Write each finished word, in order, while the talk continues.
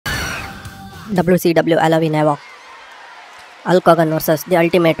WCW Halloween Havoc. Hulk Hogan versus the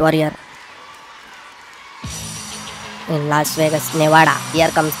Ultimate Warrior in Las Vegas, Nevada. Here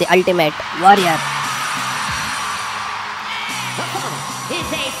comes the Ultimate Warrior. The following is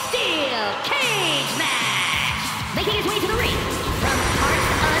a steel cage match. Making his way to the ring from parts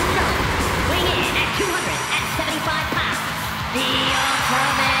unknown, weighing in at 275 pounds, the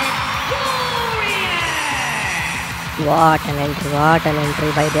Ultimate Warrior. What an entry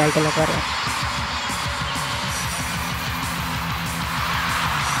by the Ultimate Warrior.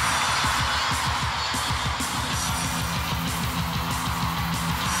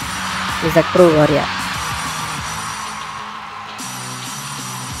 He's a true warrior.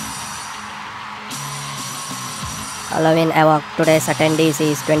 Halloween Havoc. Today's attendees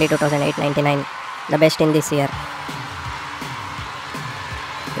is 22,899. The best in this year.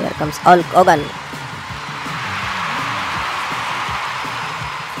 Here comes Hulk Hogan.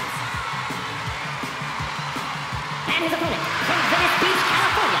 And his opponent from Venice Beach,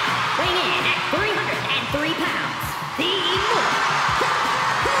 California, weighing in at 303 pounds, the Immortal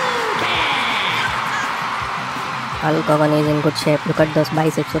Hogan. Hulk Hogan is in good shape. Look at those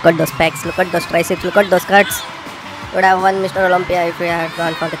biceps, look at those pecs, look at those triceps, look at those cuts. Would have won Mr. Olympia if he had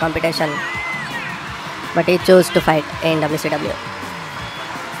gone for the competition. But he chose to fight in WCW.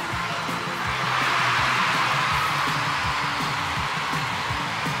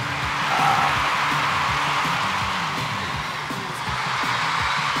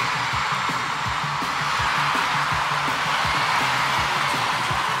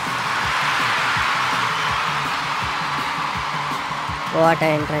 What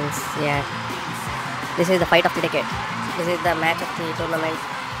an entrance, yeah. This is the fight of the decade. This is the match of the tournament.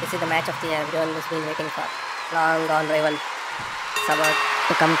 This is the match of the year everyone has been waiting for. Long gone rival. It's about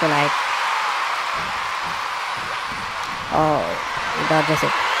to come tonight. Oh, he dodges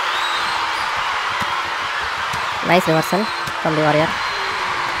it. Nice reversal from the Warrior.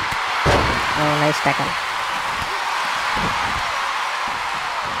 Oh, nice tackle.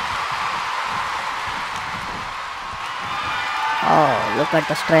 Oh, look at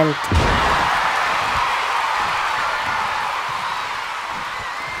the strength.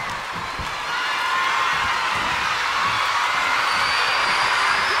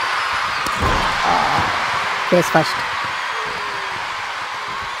 Face first.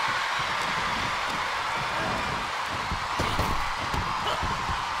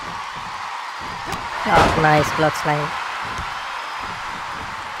 Oh, nice clothesline.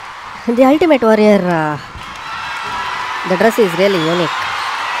 The Ultimate Warrior. The dress is really unique.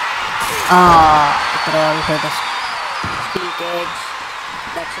 Thrown to the steel cage.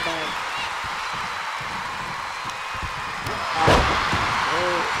 That's bad.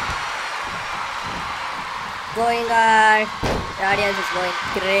 Going on. The audience is going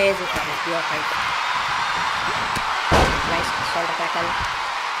crazy for this pure fight. Nice shoulder tackle.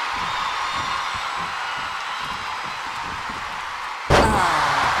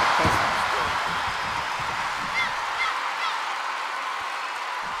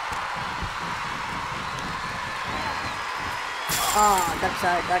 Oh, that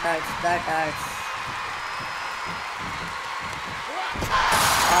hurts.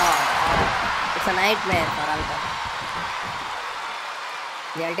 Oh, it's a nightmare for Hulk.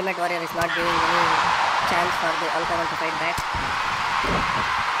 The Ultimate Warrior is not giving any chance for the Hulk to fight back.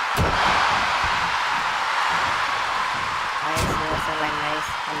 Nice reversal and nice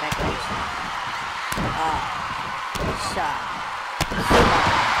comeback punch. Shot.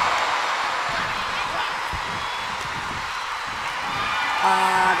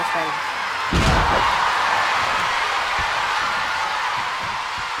 The strength.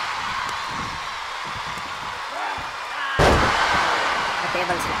 The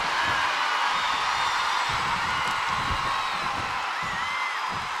table slap.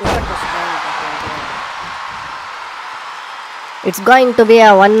 Look at the strength of the Ultimate. It's going to be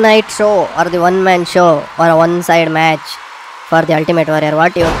a one-night show or the one-man show or a one-side match for the Ultimate Warrior.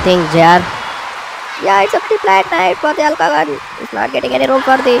 What do you think, JR? Yeah, it's a pretty flat night for the Hulk Hogan. He's not getting any room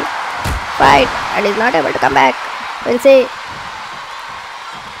for the fight and he's not able to come back. We'll see.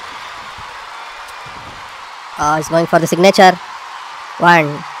 He's going for the signature.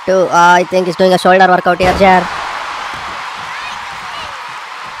 1, 2. I think he's doing a shoulder workout here, JR.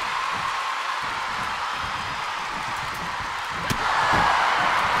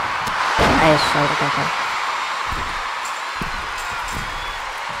 Nice shoulder tackle.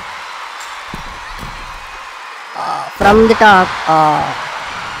 From the top.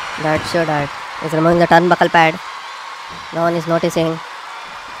 That should hurt. He's removing the turnbuckle pad. No one is noticing.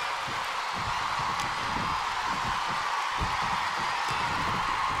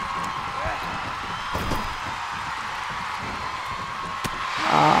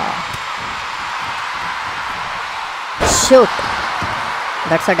 shoot.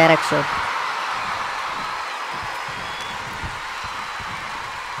 That's a direct shoot.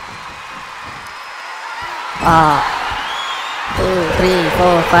 Ah. 2, 3,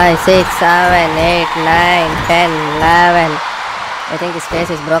 4, 5, 6, 7, 8, 9, 10, 11. I think his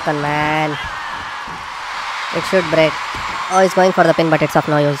face is broken, man. It should break. Oh, he's going for the pin, but it's of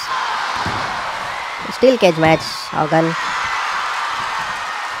no use. Steel cage match, Hogan.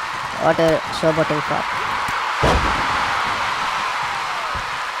 What a showboating for.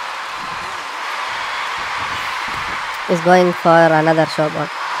 He's going for another showboat.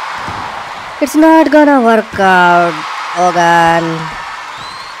 It's not gonna work out, Hogan.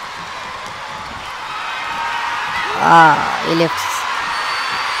 He lifts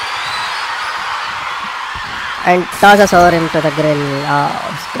and tosses over him to the grill.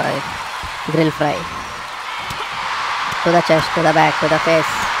 Strike. Grill fry. To the chest, to the back, to the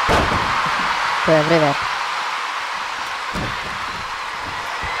face, to everywhere.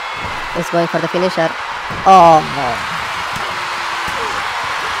 He's going for the finisher. Oh no.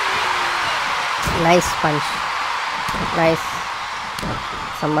 Nice punch. Nice.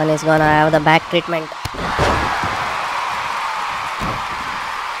 Someone is gonna have the back treatment.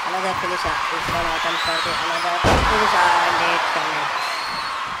 Another finisher is gonna attempt for the another finisher, and it connects.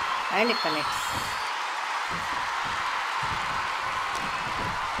 And it connects.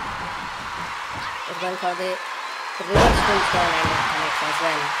 It's going for the reverse tombstone, and it connects as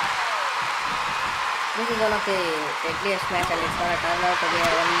well. This is one of the deadliest match, and it's gonna turn out to be a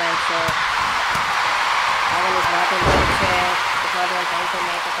one-man show. Hogan is not in good shape. He's not even trying to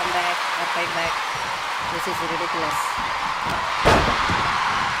make a comeback or fight back. This is ridiculous.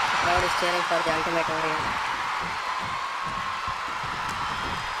 The crowd is cheering for the Ultimate Warrior.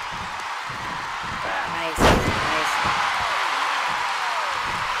 Nice, nice.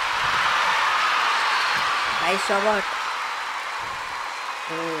 Nice shot.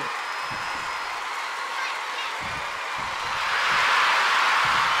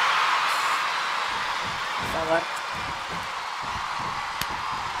 Cover.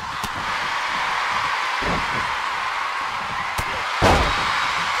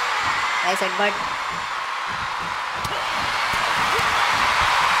 Nice headbutt.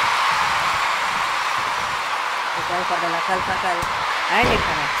 He's going for the knuckle, and it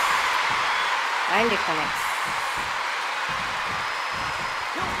connects. And it connects.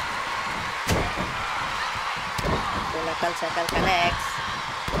 The knuckle circle connects.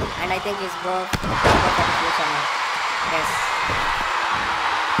 And I think he's go for the finisher now. Yes.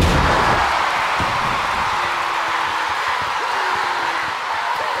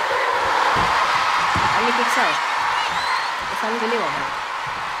 And he kicks out. It's unbelievable.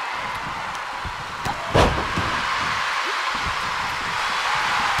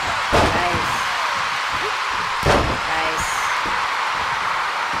 Nice. Nice.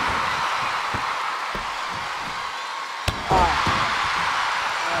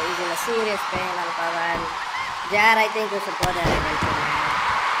 He's in a serious pain, Hogan. Jar, I think we should go there and help him.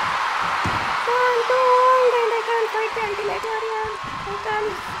 I'm too old and I can't fight the Ultimate Warrior. I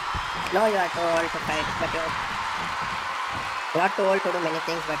can't. No, you are too old to fight, but you're not too old to do many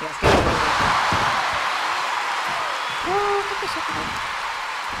things, but you're still doing it. Oh, put the shit out.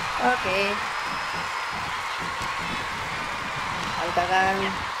 Okay. Hogan.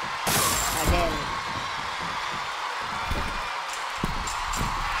 Again.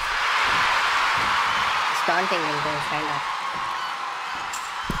 Taunting him to stand up.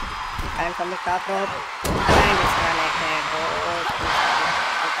 And from the top rope, and it's connected. Oh,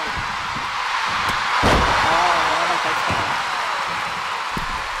 what a fight stand.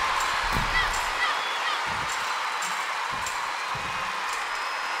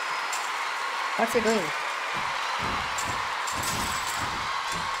 What's he doing?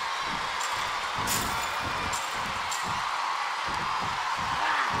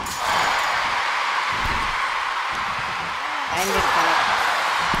 And it connects.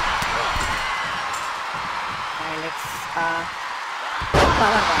 And it's a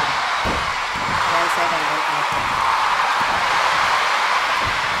power bar. Well said and well connected.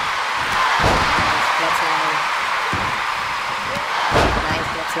 Nice flex line. Nice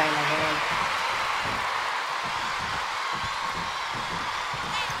flex line again.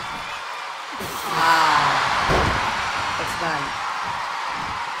 It's done.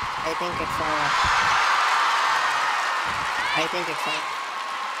 I think it's over. I think it's out.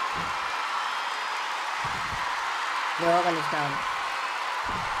 The Hogan is down.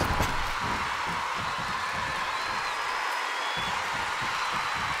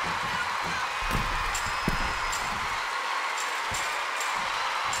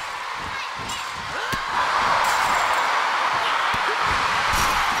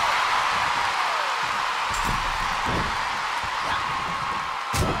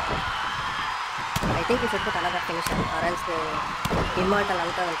 I think you should put another finisher, or else the immortal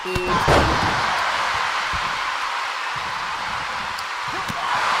uncle will keep.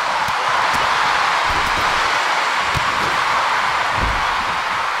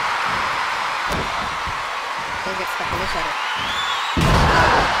 I think it's the finisher.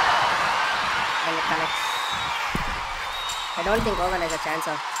 And it connects. I don't think Hogan has a chance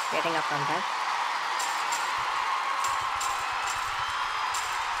of getting up from that.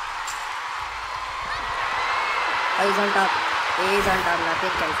 Oh, he's on top. He's on top.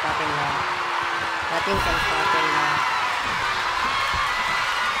 Nothing can stop him now. Nothing can stop him now.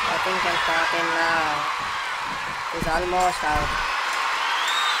 Nothing can stop him now. He's almost out.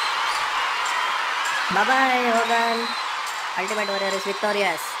 Bye-bye, Hogan. Ultimate Warrior is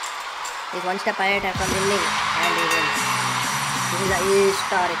victorious. He's one step ahead from winning, and he wins. This is a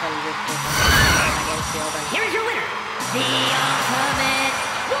historical victory against Hogan. Here is your winner, the Ultimate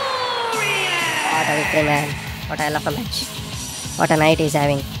Warrior! What a victory, man. What a hell of a match. What a night he's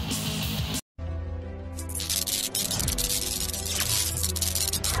having.